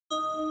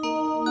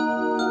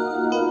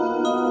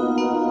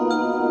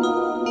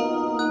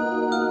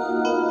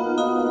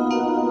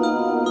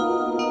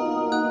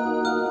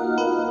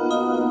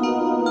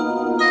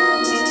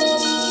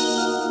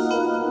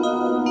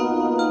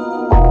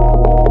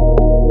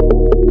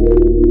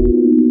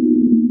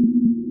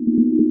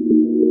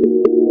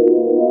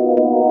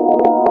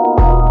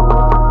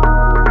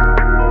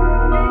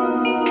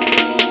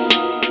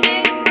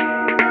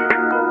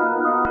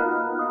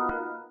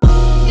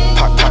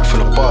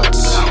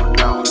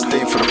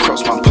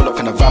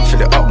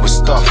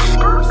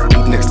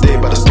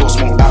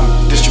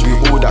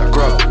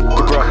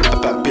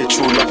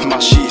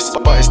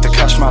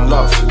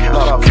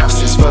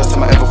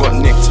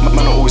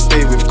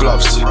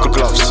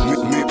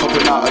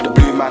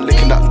man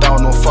licking that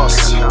down, no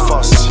fuss.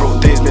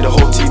 Broke days made the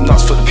whole team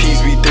nuts. For the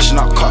peas we dishing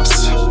out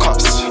cuts.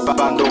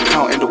 Band don't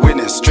count in the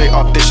winning, straight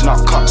up dishing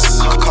out cuts.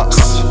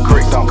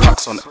 Breakdown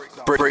packs on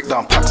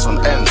breakdown packs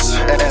on ends.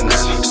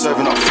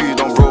 Serving up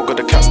food on road, got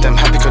the cats them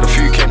happy cause the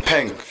food came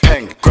peng.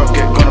 Grub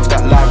get gone off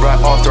that line right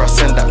after I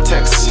send that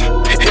text.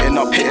 Hitting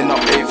up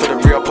A for the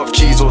re-up of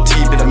cheese or T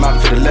be the man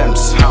for the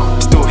lems.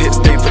 Still hit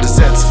stay for the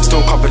Zeds.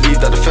 Still can't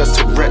believe that the feds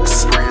took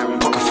Rex.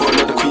 Pocket full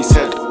of the Queen's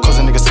head, cause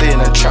a nigga staying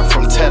and trap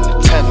from 10.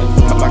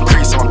 Man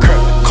crease on my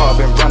crap, car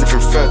been running from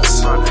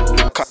feds.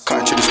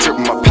 Cutting to the strip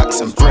with my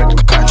packs and bread.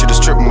 Cutting to the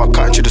strip with my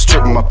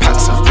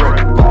packs and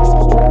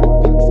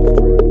bread.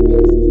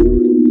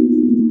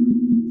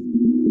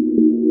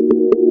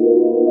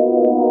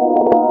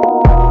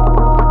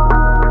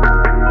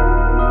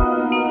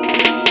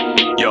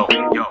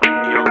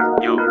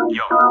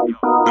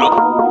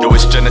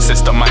 It's Genesis,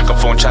 the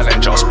microphone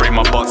challenger. Spray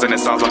my bars and it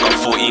sounds like a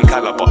 14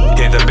 caliber.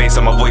 Hear the bass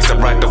on my voice and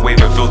ride the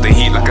wave and feel the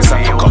heat like a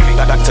sample cup.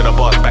 Back to the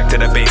bars, back to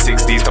the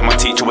basics. These that my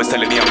teacher was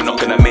telling me I'm not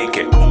gonna make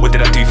it. What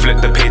did I do?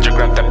 Flip the page and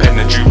grab the pen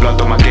and drew blood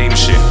on my game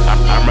shit.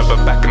 I remember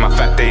back in my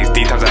fat days,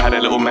 these times I had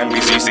a little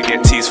memories. Used to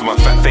get teased for my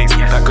fat face.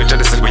 Back with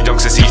Genesis with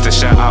youngsters, he used to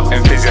shout out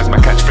enthusiasm, my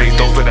catchphrase.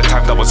 Those were the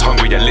times I was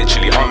hungry, yeah,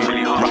 literally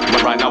hungry.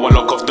 Right now I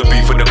lock off the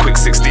booth with a quick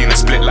 16 and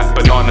split like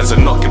bananas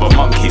and not give up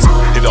monkeys.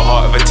 Hit the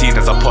heart of a teen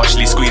as I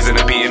partially squeeze in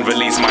a beat and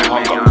release my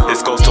hunger.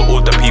 This goes to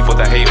all the people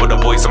that hate all the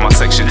boys in my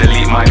section,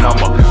 delete my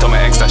number. Tell my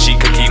ex that she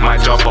can keep my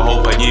jumper.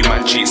 Hope a new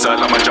man cheats her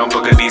like my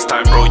jumper. Cause these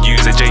time bro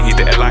use a J, he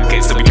didn't like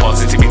it, so be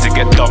positive to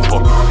get dumped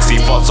on.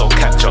 See bars so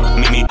catch up,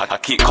 I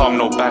keep calm,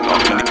 no banter.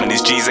 Man,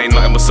 these G's ain't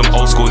nothing but some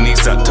old school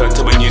needs that turn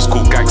to a new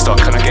school gangster.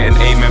 Can I get an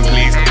amen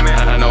please?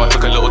 And I know I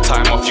took a little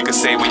time off, you can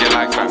say what you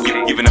like fam.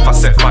 Even if I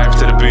set fire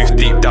to the booth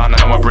deep down, I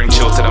know I bring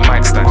chill to the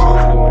mic stand.